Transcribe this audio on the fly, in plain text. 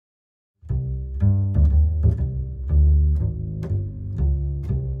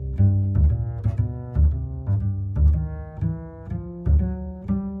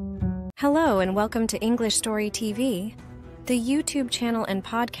Hello and welcome to English Story TV, the YouTube channel and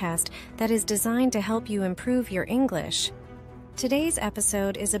podcast that is designed to help you improve your English. Today's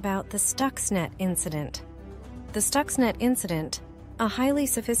episode is about the Stuxnet incident. The Stuxnet incident, a highly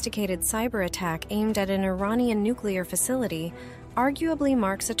sophisticated cyber attack aimed at an Iranian nuclear facility, arguably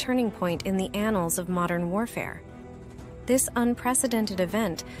marks a turning point in the annals of modern warfare. This unprecedented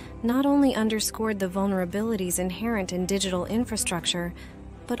event not only underscored the vulnerabilities inherent in digital infrastructure,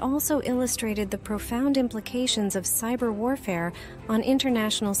 but also illustrated the profound implications of cyber warfare on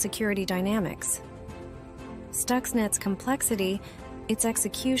international security dynamics. Stuxnet's complexity, its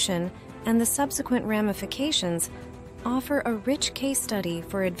execution, and the subsequent ramifications offer a rich case study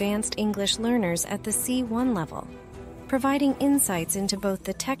for advanced English learners at the C1 level, providing insights into both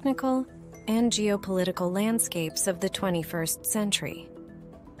the technical and geopolitical landscapes of the 21st century.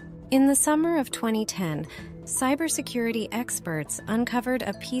 In the summer of 2010, cybersecurity experts uncovered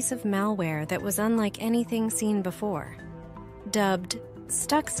a piece of malware that was unlike anything seen before. Dubbed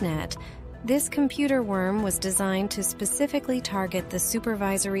Stuxnet, this computer worm was designed to specifically target the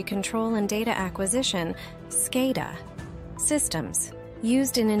supervisory control and data acquisition (SCADA) systems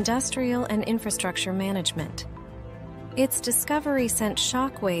used in industrial and infrastructure management. Its discovery sent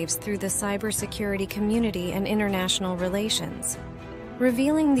shockwaves through the cybersecurity community and international relations,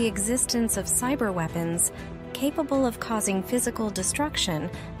 revealing the existence of cyber weapons capable of causing physical destruction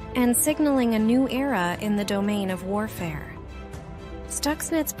and signaling a new era in the domain of warfare.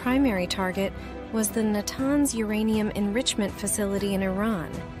 Stuxnet's primary target was the Natanz uranium enrichment facility in Iran,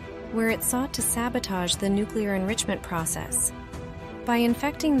 where it sought to sabotage the nuclear enrichment process. By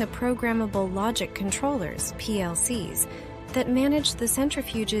infecting the programmable logic controllers, PLCs, that managed the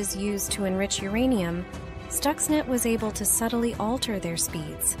centrifuges used to enrich uranium, Stuxnet was able to subtly alter their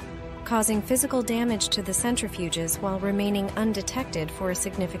speeds, causing physical damage to the centrifuges while remaining undetected for a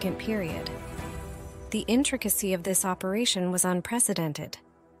significant period. The intricacy of this operation was unprecedented.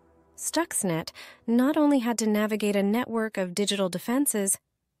 Stuxnet not only had to navigate a network of digital defenses,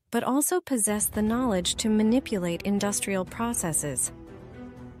 but also possessed the knowledge to manipulate industrial processes.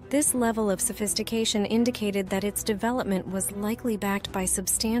 This level of sophistication indicated that its development was likely backed by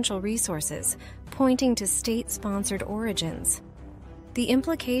substantial resources, pointing to state-sponsored origins. The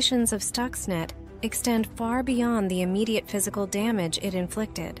implications of Stuxnet extend far beyond the immediate physical damage it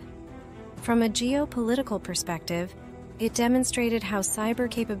inflicted. From a geopolitical perspective, it demonstrated how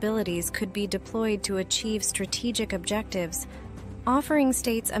cyber capabilities could be deployed to achieve strategic objectives, offering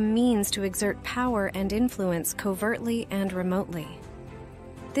states a means to exert power and influence covertly and remotely.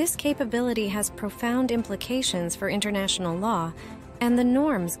 This capability has profound implications for international law and the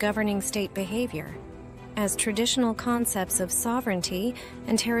norms governing state behavior, as traditional concepts of sovereignty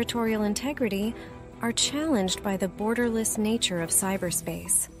and territorial integrity are challenged by the borderless nature of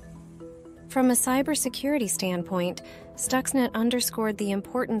cyberspace. From a cybersecurity standpoint, Stuxnet underscored the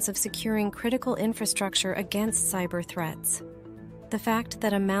importance of securing critical infrastructure against cyber threats. The fact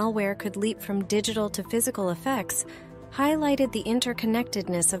that a malware could leap from digital to physical effects highlighted the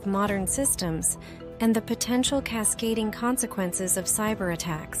interconnectedness of modern systems and the potential cascading consequences of cyber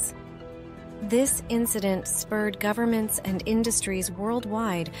attacks. This incident spurred governments and industries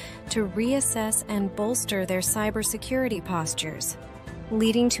worldwide to reassess and bolster their cybersecurity postures,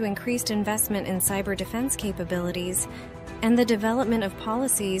 leading to increased investment in cyber defense capabilities and the development of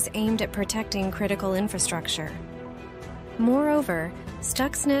policies aimed at protecting critical infrastructure. Moreover,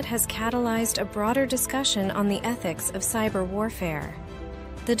 Stuxnet has catalyzed a broader discussion on the ethics of cyber warfare.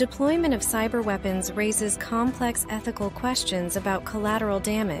 The deployment of cyber weapons raises complex ethical questions about collateral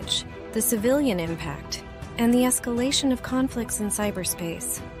damage, the civilian impact, and the escalation of conflicts in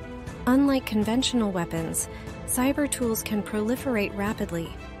cyberspace. Unlike conventional weapons, cyber tools can proliferate rapidly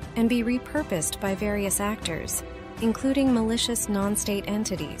and be repurposed by various actors, including malicious non-state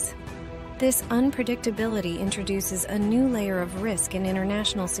entities. This unpredictability introduces a new layer of risk in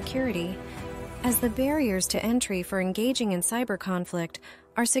international security, as the barriers to entry for engaging in cyber conflict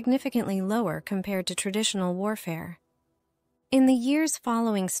are significantly lower compared to traditional warfare. In the years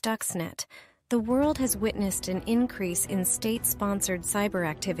following Stuxnet, the world has witnessed an increase in state-sponsored cyber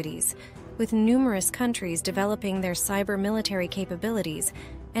activities, with numerous countries developing their cyber military capabilities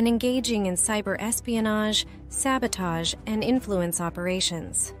and engaging in cyber espionage, sabotage, and influence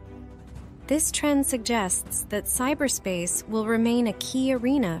operations. This trend suggests that cyberspace will remain a key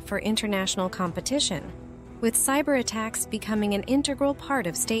arena for international competition, with cyber attacks becoming an integral part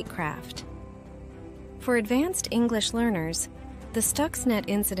of statecraft. For advanced English learners, the Stuxnet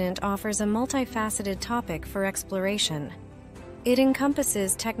incident offers a multifaceted topic for exploration. It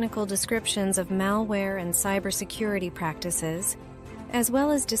encompasses technical descriptions of malware and cybersecurity practices, as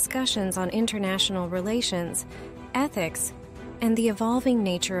well as discussions on international relations, ethics, and the evolving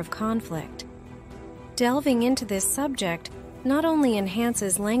nature of conflict. Delving into this subject not only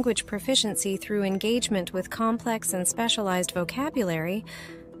enhances language proficiency through engagement with complex and specialized vocabulary,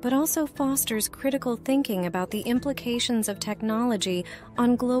 but also fosters critical thinking about the implications of technology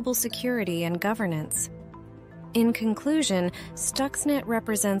on global security and governance. In conclusion, Stuxnet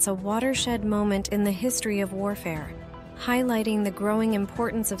represents a watershed moment in the history of warfare, highlighting the growing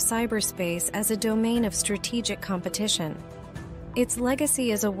importance of cyberspace as a domain of strategic competition. Its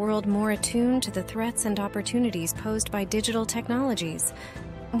legacy is a world more attuned to the threats and opportunities posed by digital technologies,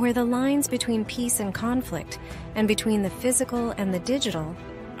 where the lines between peace and conflict, and between the physical and the digital,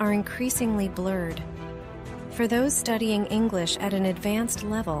 are increasingly blurred. For those studying English at an advanced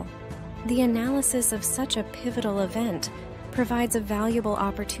level, the analysis of such a pivotal event provides a valuable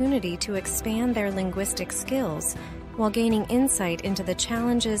opportunity to expand their linguistic skills while gaining insight into the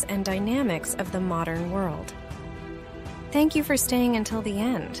challenges and dynamics of the modern world. Thank you for staying until the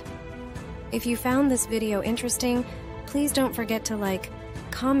end. If you found this video interesting, please don't forget to like,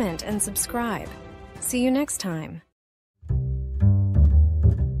 comment, and subscribe. See you next time.